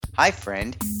Hi,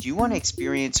 friend. Do you want to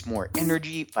experience more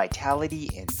energy,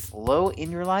 vitality, and flow in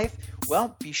your life?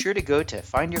 Well, be sure to go to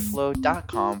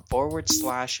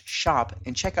findyourflow.com/shop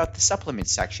and check out the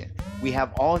supplements section. We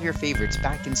have all of your favorites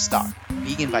back in stock.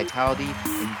 Vegan Vitality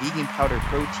and Vegan Powder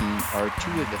Protein are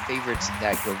two of the favorites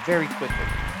that go very quickly.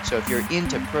 So if you're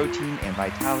into protein and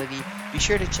vitality, be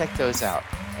sure to check those out.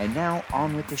 And now,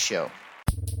 on with the show.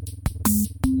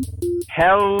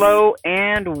 Hello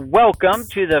and welcome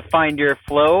to the Find Your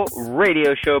Flow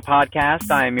radio show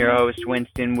podcast. I am your host,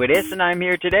 Winston Wittes, and I'm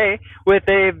here today with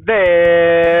a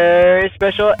very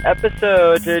special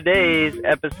episode. Today's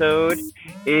episode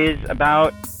is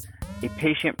about a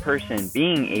patient person,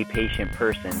 being a patient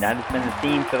person. That has been the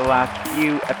theme for the last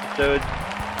few episodes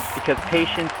because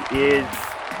patience is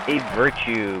a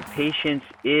virtue. Patience.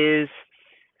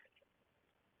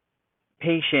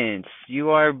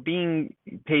 You are being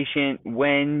patient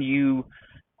when you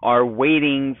are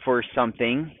waiting for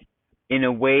something in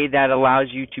a way that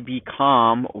allows you to be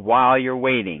calm while you're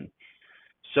waiting.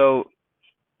 So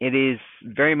it is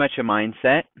very much a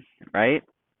mindset, right?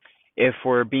 If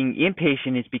we're being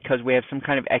impatient, it's because we have some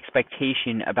kind of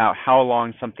expectation about how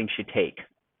long something should take,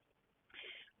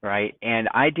 right? And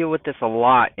I deal with this a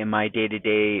lot in my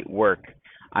day-to-day work.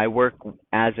 I work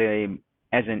as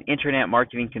an internet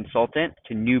marketing consultant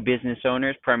to new business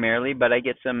owners primarily, but I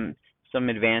get some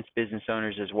advanced business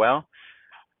owners as well.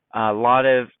 A lot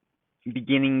of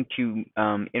beginning to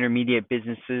intermediate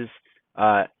businesses,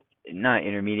 not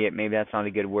intermediate, maybe that's not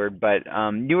a good word, but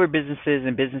newer businesses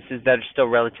and businesses that are still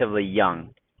relatively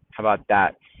young. How about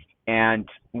that? And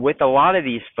with a lot of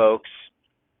these folks,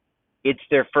 it's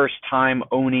their first time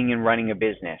owning and running a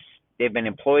business. They've been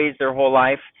employees their whole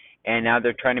life, and now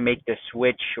they're trying to make the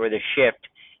switch or the shift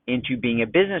into being a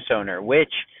business owner,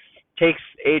 which takes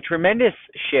a tremendous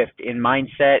shift in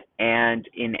mindset and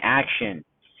in action.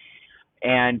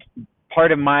 And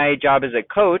part of my job as a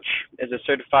coach, as a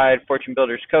certified Fortune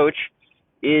Builders coach,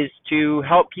 is to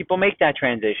help people make that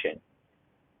transition,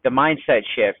 the mindset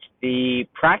shift, the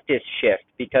practice shift,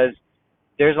 because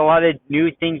there's a lot of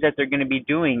new things that they're going to be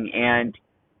doing, and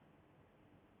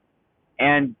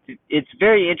it's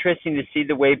very interesting to see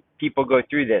the way people go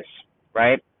through this,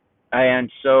 right?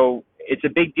 And so it's a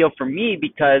big deal for me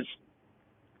because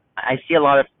I see a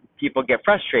lot of people get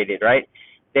frustrated, right?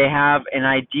 They have an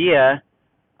idea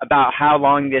about how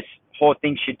long this whole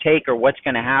thing should take or what's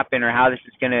going to happen or how this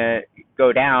is going to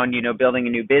go down, building a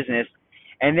new business.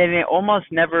 And then it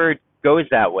almost never goes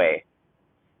that way,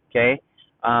 okay?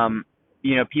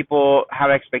 People have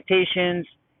expectations,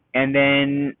 and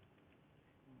then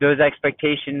those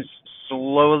expectations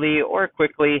slowly or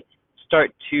quickly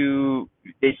start to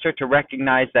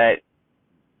recognize that,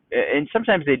 and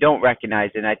sometimes they don't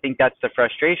recognize it. And I think that's the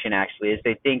frustration, actually, is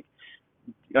they think,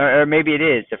 or maybe it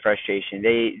is the frustration.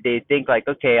 They think like,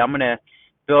 okay, I'm gonna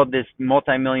build this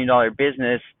multi-million-dollar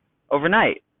business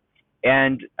overnight,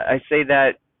 and I say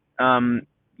that,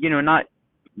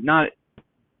 not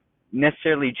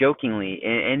necessarily jokingly,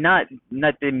 and not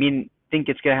to think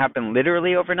it's gonna happen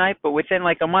literally overnight, but within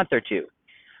like a month or two.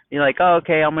 You're like, oh,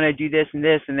 okay, I'm going to do this, and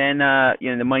then,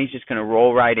 the money's just going to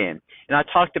roll right in. And I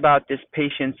talked about this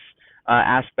patience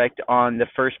aspect on the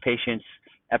first patience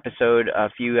episode a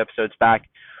few episodes back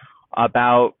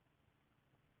about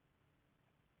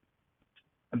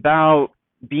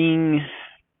being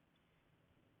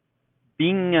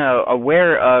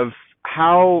aware of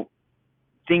how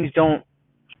things don't.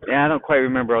 I don't quite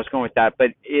remember where I was going with that,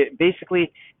 but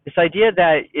basically this idea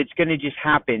that it's going to just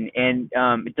happen, and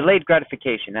delayed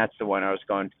gratification, that's the one I was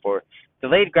going for.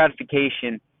 Delayed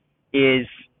gratification is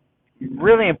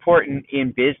really important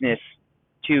in business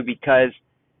too, because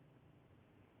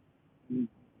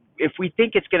if we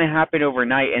think it's going to happen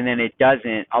overnight and then it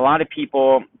doesn't, a lot of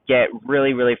people get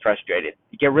really, really frustrated,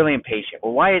 get really impatient.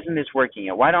 Well, why isn't this working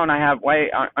yet? Why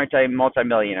aren't I a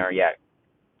multimillionaire yet?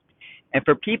 And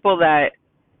for people that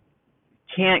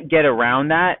can't get around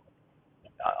that,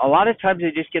 a lot of times they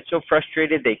just get so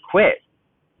frustrated they quit.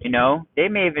 They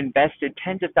may have invested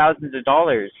tens of thousands of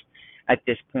dollars at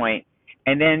this point,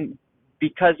 and then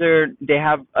because they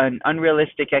have an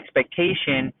unrealistic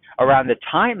expectation around the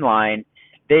timeline,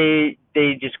 they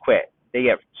just quit. They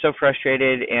get so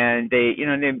frustrated, and they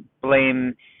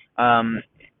blame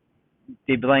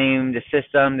the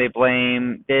system, they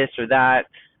blame this or that,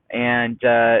 and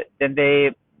then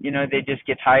they just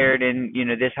get tired, and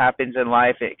this happens in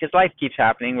life because life keeps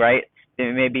happening, right?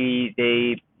 Maybe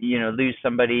they lose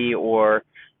somebody, or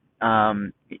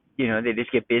they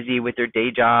just get busy with their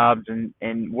day jobs, and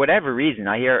whatever reason.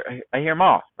 I hear them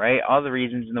all, right? All the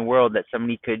reasons in the world that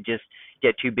somebody could just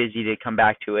get too busy to come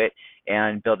back to it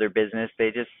and build their business.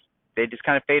 They just They just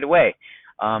kind of fade away.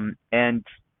 And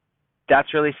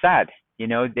that's really sad.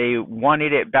 They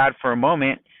wanted it bad for a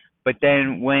moment, but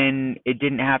then when it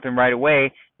didn't happen right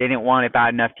away, they didn't want it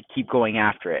bad enough to keep going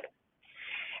after it.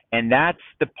 And that's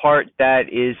the part that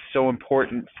is so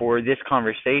important for this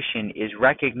conversation, is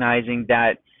recognizing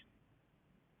that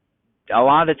a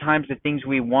lot of the times the things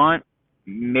we want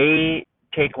may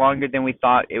take longer than we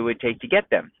thought it would take to get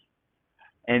them.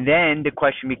 And then the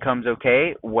question becomes,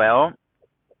 okay, well,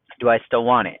 do I still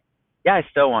want it? Yeah, I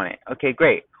still want it. Okay,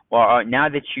 great. Well, now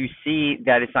that you see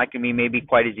that it's not going to be maybe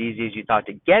quite as easy as you thought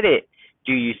to get it,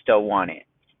 do you still want it?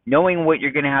 Knowing what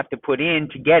you're going to have to put in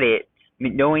to get it,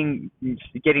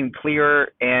 getting clearer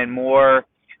and more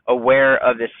aware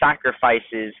of the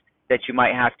sacrifices that you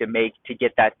might have to make to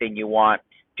get that thing you want,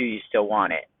 do you still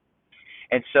want it?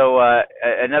 And so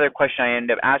another question I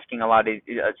end up asking a lot is,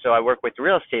 so I work with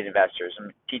real estate investors.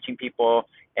 I'm teaching people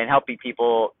and helping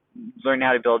people learn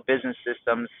how to build business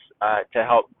systems to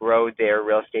help grow their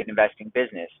real estate investing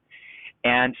business.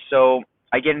 And so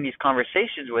I get in these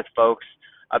conversations with folks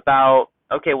about,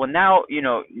 okay, well now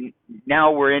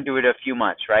we're into it a few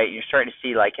months, right? You're starting to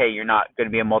see like, hey, you're not going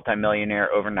to be a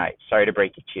multimillionaire overnight. Sorry to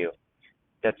break it to you.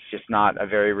 That's just not a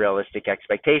very realistic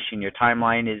expectation. Your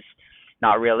timeline is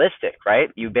not realistic, right?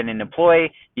 You've been an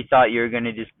employee. You thought you were going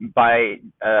to just buy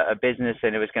a business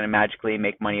and it was going to magically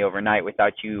make money overnight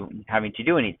without you having to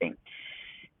do anything.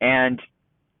 And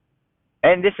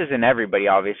this isn't everybody,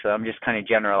 obviously. I'm just kind of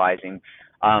generalizing.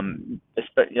 I'm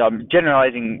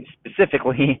generalizing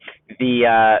specifically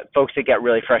the folks that get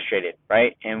really frustrated,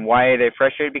 right? And why are they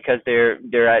frustrated? Because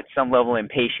they're at some level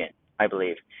impatient, I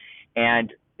believe.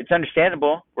 And it's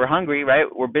understandable. We're hungry, right?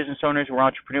 We're business owners. We're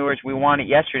entrepreneurs. We want it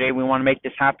yesterday. We want to make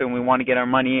this happen. We want to get our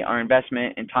money, our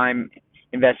investment, and time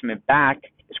investment back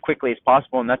as quickly as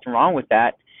possible. Nothing wrong with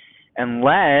that,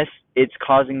 unless it's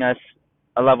causing us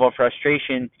a level of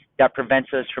frustration that prevents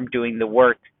us from doing the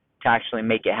work to actually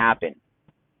make it happen,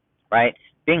 right?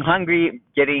 Being hungry,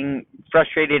 getting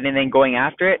frustrated, and then going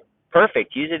after it,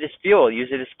 perfect. Use it as fuel. Use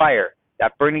it as fire.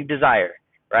 That burning desire,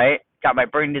 right? Got my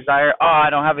burning desire. Oh, I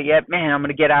don't have it yet. Man, I'm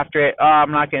going to get after it. Oh,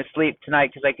 I'm not going to sleep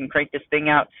tonight because I can crank this thing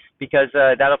out because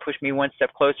that'll push me one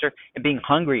step closer. And being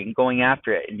hungry and going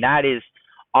after it. And that is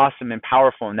awesome and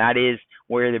powerful. And that is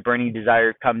where the burning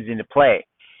desire comes into play,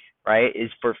 right? Is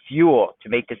for fuel to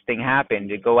make this thing happen,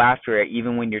 to go after it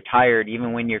even when you're tired,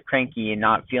 even when you're cranky and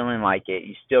not feeling like it.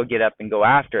 You still get up and go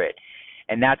after it.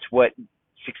 And that's what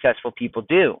successful people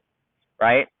do,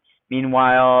 right?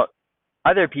 Meanwhile,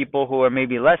 other people who are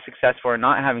maybe less successful or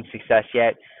not having success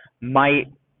yet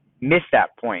might miss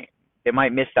that point. They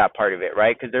might miss that part of it,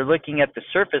 right? Because they're looking at the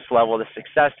surface level, the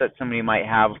success that somebody might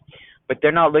have, but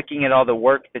they're not looking at all the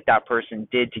work that that person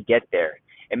did to get there.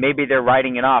 And maybe they're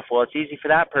writing it off. Well, it's easy for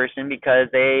that person because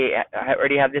they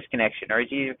already have this connection, or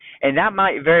it's easy. And that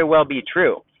might very well be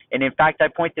true. And in fact, I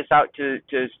point this out to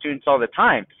students all the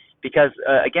time because,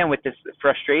 again, with this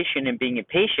frustration and being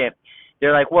impatient,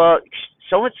 they're like, well,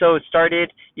 so-and-so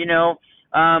started,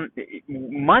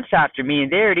 months after me,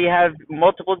 and they already have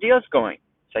multiple deals going.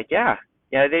 It's like, yeah,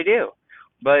 they do.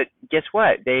 But guess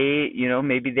what? They,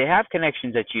 maybe they have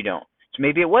connections that you don't. So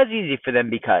maybe it was easy for them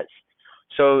because.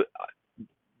 So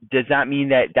does that mean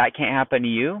that can't happen to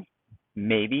you?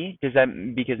 Maybe.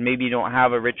 Because maybe you don't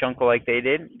have a rich uncle like they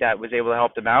did that was able to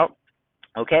help them out?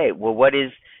 Okay, well, what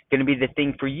is going to be the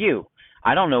thing for you?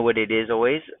 I don't know what it is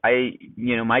always.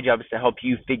 My job is to help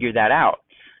you figure that out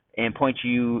and point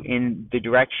you in the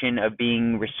direction of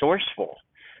being resourceful,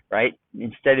 right?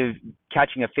 Instead of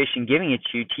catching a fish and giving it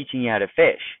to you, teaching you how to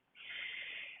fish.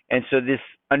 And so this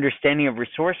understanding of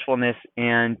resourcefulness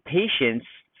and patience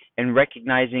and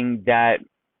recognizing that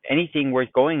anything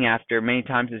worth going after many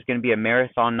times is going to be a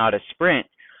marathon, not a sprint,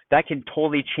 that can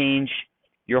totally change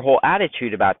your whole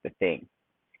attitude about the thing.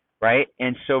 Right?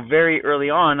 And so very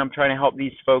early on, I'm trying to help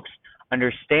these folks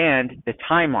understand the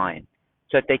timeline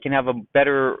so that they can have a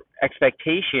better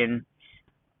expectation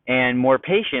and more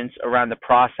patience around the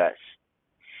process.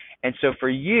 And so for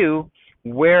you,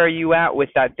 where are you at with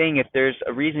that thing? If there's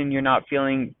a reason you're not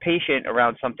feeling patient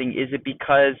around something, is it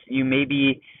because you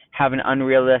maybe have an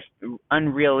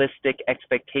unrealistic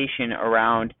expectation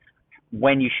around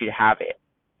when you should have it,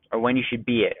 or when you should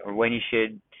be it, or when you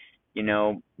should,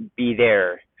 be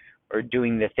there, or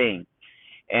doing the thing?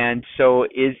 And so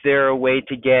is there a way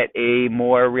to get a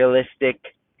more realistic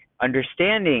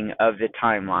understanding of the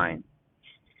timeline?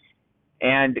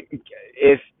 And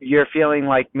if you're feeling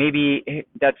like maybe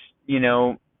that's,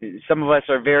 some of us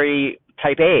are very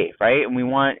type A, right? And we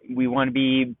want to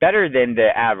be better than the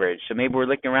average. So maybe we're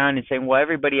looking around and saying, well,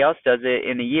 everybody else does it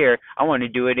in a year. I want to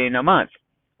do it in a month.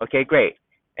 Okay, great.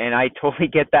 And I totally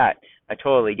get that. I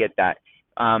totally get that.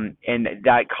 And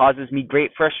that causes me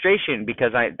great frustration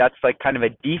because that's like kind of a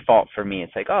default for me.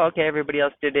 It's like, oh, okay, everybody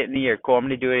else did it in a year. Cool, I'm going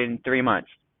to do it in 3 months.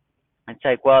 It's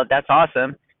like, well, that's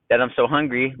awesome that I'm so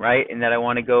hungry, right? And that I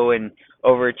want to go and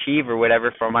overachieve or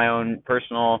whatever for my own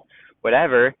personal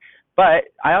whatever. But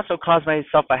I also cause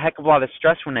myself a heck of a lot of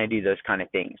stress when I do those kind of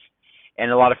things and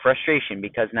a lot of frustration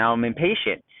because now I'm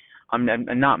impatient. I'm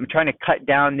trying to cut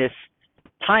down this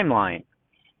timeline.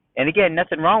 And again,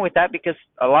 nothing wrong with that because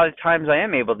a lot of times I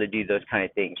am able to do those kind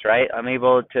of things, right? I'm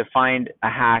able to find a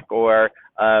hack or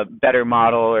a better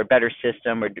model or a better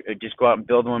system or just go out and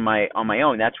build one on my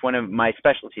own. That's one of my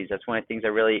specialties. That's one of the things I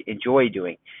really enjoy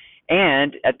doing.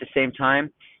 And at the same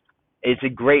time, it's a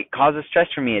great cause of stress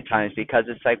for me at times because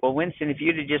it's like, well, Winston, if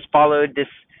you'd have just followed this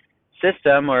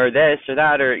system or this or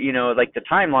that or, like the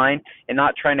timeline and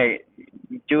not trying to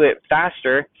do it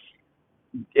faster,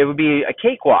 it would be a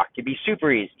cakewalk. It'd be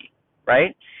super easy,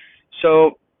 right?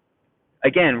 So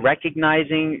again,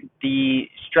 recognizing the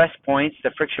stress points,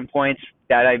 the friction points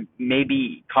that I may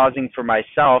be causing for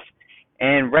myself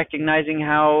and recognizing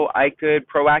how I could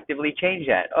proactively change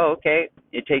that. Oh, okay,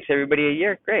 it takes everybody a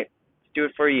year. Great. Let's do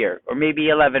it for a year or maybe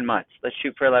 11 months. Let's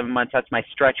shoot for 11 months. That's my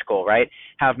stretch goal, right?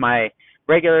 Have my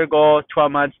regular goal,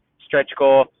 12 months, stretch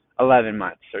goal, 11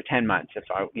 months or 10 months, if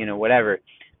I, whatever.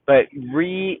 But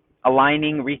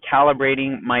realigning,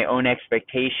 recalibrating my own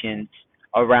expectations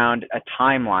around a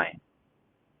timeline.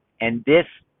 And this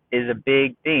is a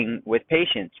big thing with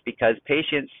patience because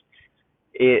patience,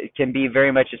 it can be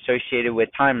very much associated with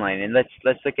timeline. And let's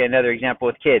look at another example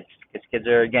with kids because kids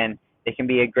are, again, they can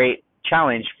be a great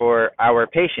challenge for our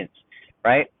patience,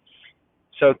 right?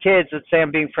 So kids, let's say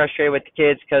I'm being frustrated with the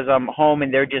kids because I'm home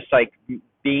and they're just like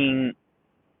being,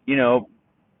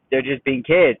 they're just being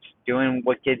kids, doing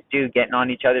what kids do, getting on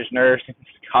each other's nerves and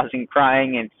causing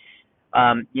crying.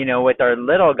 And, with our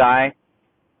little guy,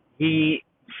 he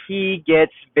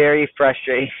gets very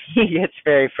frustrated. He gets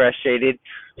very frustrated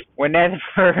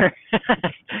whenever,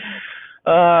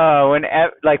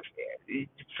 like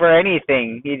for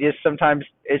anything. He just sometimes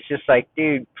it's just like,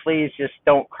 dude, please just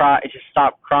don't cry. Just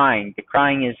stop crying. The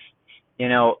crying is,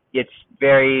 it's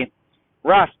very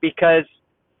rough because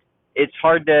it's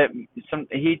hard to.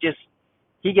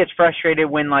 He gets frustrated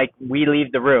when like we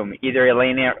leave the room. Either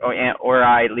Elena or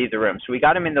I leave the room. So we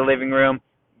got him in the living room.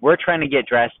 We're trying to get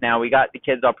dressed now. We got the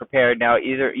kids all prepared now.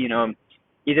 Either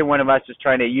one of us is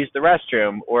trying to use the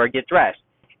restroom or get dressed.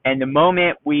 And the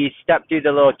moment we step through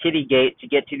the little kiddie gate to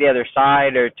get to the other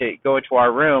side or to go into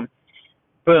our room,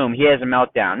 boom, he has a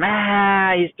meltdown.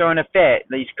 He's throwing a fit.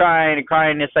 He's crying and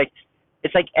crying. It's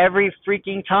like every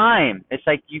freaking time. It's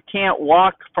like you can't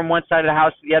walk from one side of the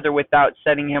house to the other without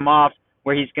setting him off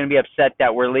where he's going to be upset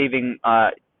that we're leaving,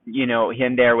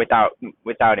 him there without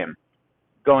him.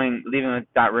 Leaving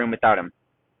that room without him.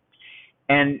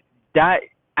 And that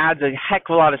adds a heck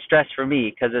of a lot of stress for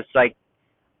me because it's like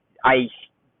I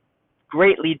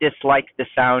greatly dislike the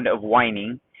sound of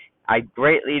whining. I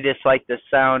greatly dislike the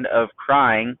sound of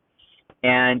crying.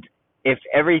 And if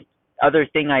every other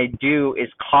thing I do is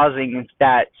causing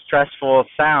that stressful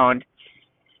sound,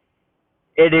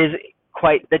 it is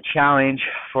quite the challenge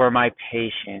for my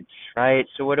patients, right?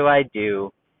 So what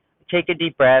do? Take a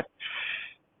deep breath.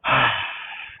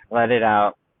 Let it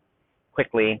out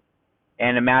quickly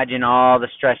and imagine all the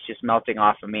stress just melting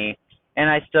off of me. And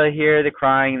I still hear the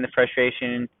crying and the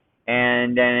frustration,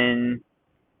 and then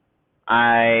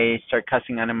I start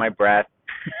cussing under my breath,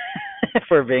 if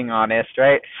we're being honest,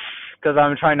 right? Because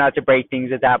I'm trying not to break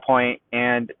things at that point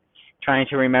and trying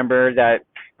to remember that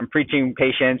I'm preaching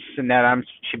patience and that I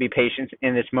should be patient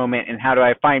in this moment. And how do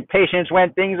I find patience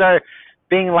when things are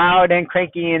being loud and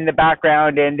cranky in the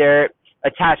background and they're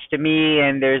attached to me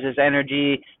and there's this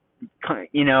energy,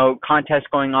 contest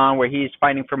going on where he's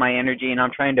fighting for my energy and I'm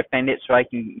trying to defend it so I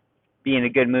can be in a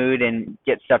good mood and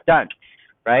get stuff done,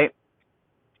 right?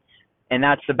 And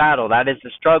that's the battle. That is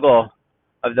the struggle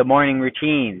of the morning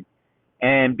routine.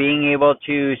 And being able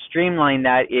to streamline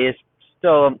that is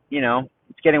still,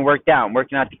 it's getting worked out. I'm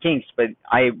working out the kinks, but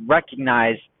I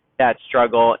recognize that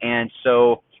struggle. And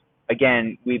so,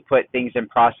 again, we put things in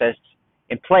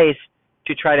place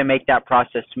to try to make that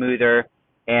process smoother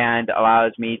and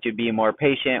allows me to be more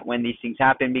patient when these things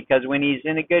happen, because when he's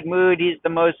in a good mood, he's the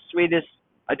most sweetest,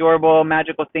 adorable,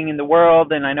 magical thing in the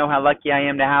world. And I know how lucky I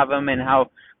am to have him and how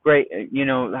great,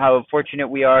 how fortunate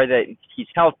we are that he's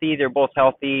healthy. They're both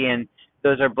healthy, and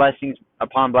those are blessings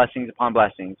upon blessings upon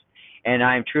blessings. And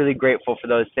I'm truly grateful for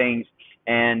those things.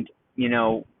 And,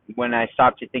 when I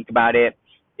stop to think about it,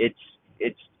 it's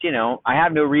I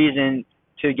have no reason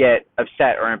to get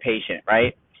upset or impatient,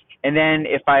 right? And then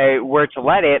if I were to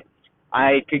let it,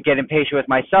 I could get impatient with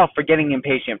myself for getting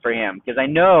impatient for him, because I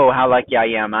know how lucky I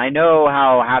am. I know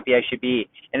how happy I should be.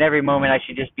 And every moment I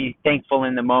should just be thankful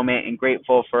in the moment and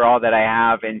grateful for all that I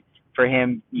have, and for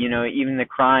him, even the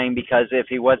crying, because if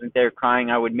he wasn't there crying,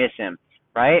 I would miss him,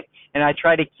 right? And I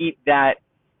try to keep that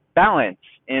balance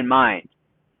in mind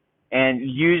and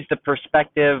use the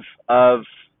perspective of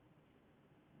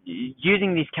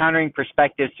using these countering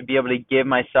perspectives to be able to give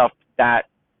myself that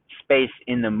space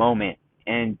in the moment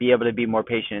and be able to be more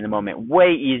patient in the moment.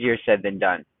 Way easier said than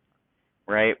done,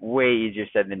 right? Way easier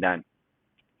said than done.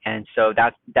 And so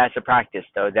that's a practice,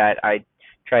 though, that I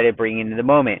try to bring into the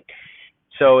moment.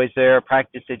 So is there a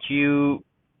practice that you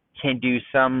can do,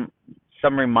 some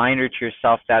reminder to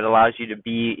yourself that allows you to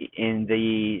be in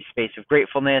the space of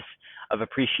gratefulness, of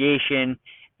appreciation,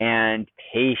 and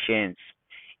patience?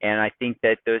 And I think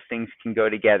that those things can go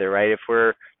together, right? If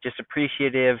we're just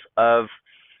appreciative of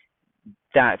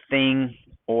that thing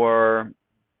or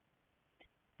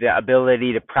the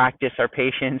ability to practice our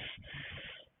patience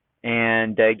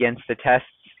and against the tests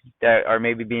that are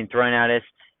maybe being thrown at us,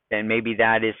 then maybe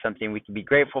that is something we can be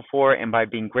grateful for. And by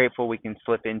being grateful, we can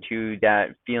slip into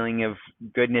that feeling of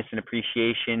goodness and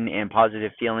appreciation and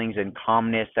positive feelings and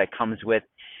calmness that comes with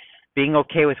being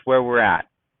okay with where we're at,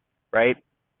 right?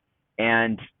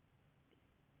 And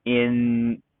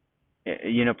in,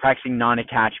 practicing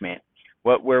non-attachment.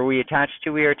 What were we attached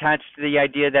to? We are attached to the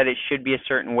idea that it should be a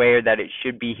certain way or that it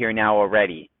should be here now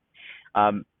already.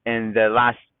 And the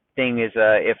last thing is,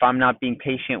 if I'm not being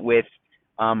patient with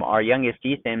our youngest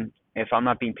Ethan, if I'm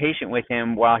not being patient with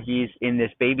him while he's in this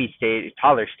baby stage,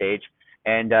 toddler stage,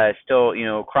 and still,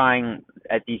 crying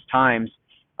at these times,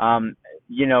 my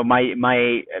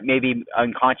maybe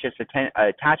unconscious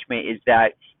attachment is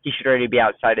that he should already be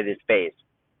outside of this phase,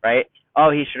 right?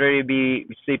 Oh, he should already be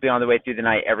sleeping all the way through the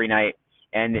night every night,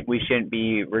 and we shouldn't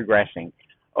be regressing.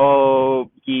 Oh,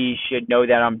 he should know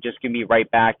that I'm just going to be right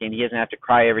back, and he doesn't have to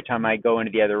cry every time I go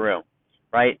into the other room,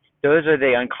 right? Those are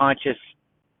the unconscious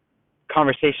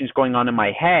conversations going on in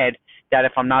my head that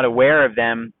if I'm not aware of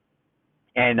them,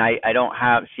 and I don't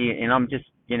have, and I'm just,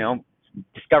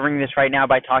 discovering this right now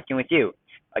by talking with you.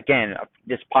 Again,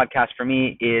 this podcast for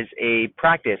me is a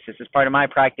practice. This is part of my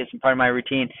practice and part of my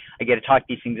routine. I get to talk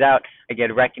these things out. I get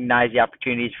to recognize the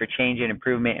opportunities for change and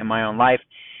improvement in my own life.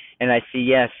 And I see,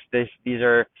 yes, these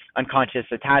are unconscious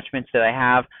attachments that I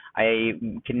have. I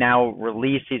can now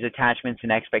release these attachments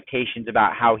and expectations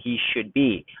about how he should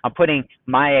be. I'm putting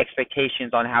my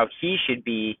expectations on how he should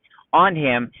be on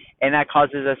him, and that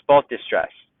causes us both distress.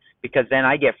 Because then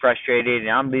I get frustrated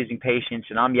and I'm losing patience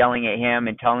and I'm yelling at him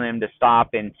and telling him to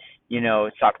stop and,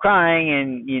 stop crying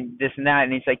and this and that.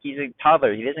 And he's like, he's a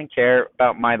toddler. He doesn't care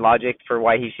about my logic for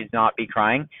why he should not be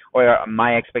crying, or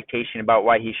my expectation about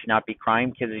why he should not be crying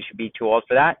because he should be too old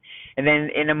for that. And then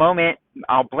in a moment,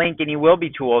 I'll blink and he will be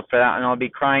too old for that, and I'll be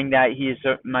crying that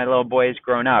my little boy has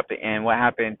grown up and what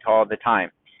happened to all the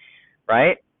time,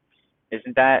 right?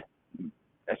 Isn't that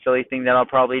a silly thing that I'll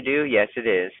probably do? Yes, it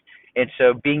is. And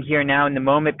so being here now in the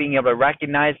moment, being able to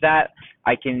recognize that,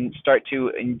 I can start to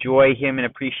enjoy him and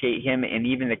appreciate him and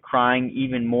even the crying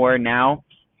even more now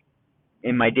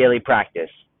in my daily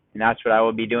practice. And that's what I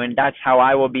will be doing. That's how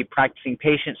I will be practicing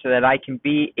patience so that I can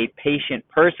be a patient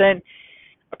person,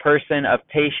 a person of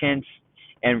patience,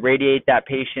 and radiate that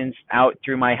patience out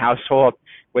through my household,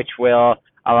 which will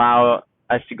allow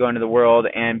us to go into the world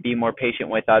and be more patient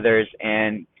with others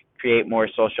and create more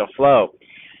social flow.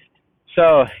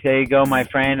 So there you go, my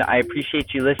friend. I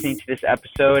appreciate you listening to this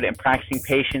episode and practicing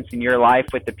patience in your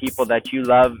life with the people that you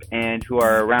love and who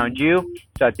are around you,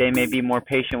 so that they may be more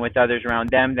patient with others around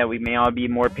them, that we may all be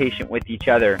more patient with each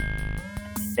other.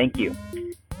 Thank you.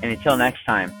 And until next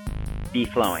time, be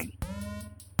flowing.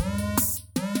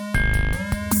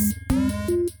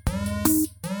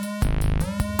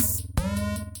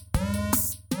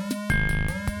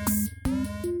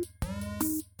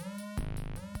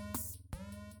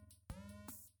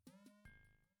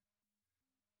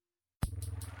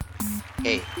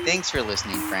 Hey, thanks for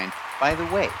listening, friend. By the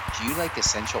way, do you like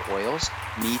essential oils?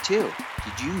 Me too.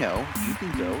 Did you know you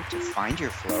can go to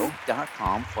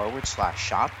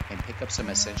findyourflow.com/shop and pick up some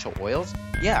essential oils?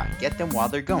 Yeah, get them while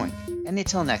they're going. And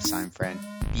until next time, friend,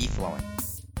 be flowing.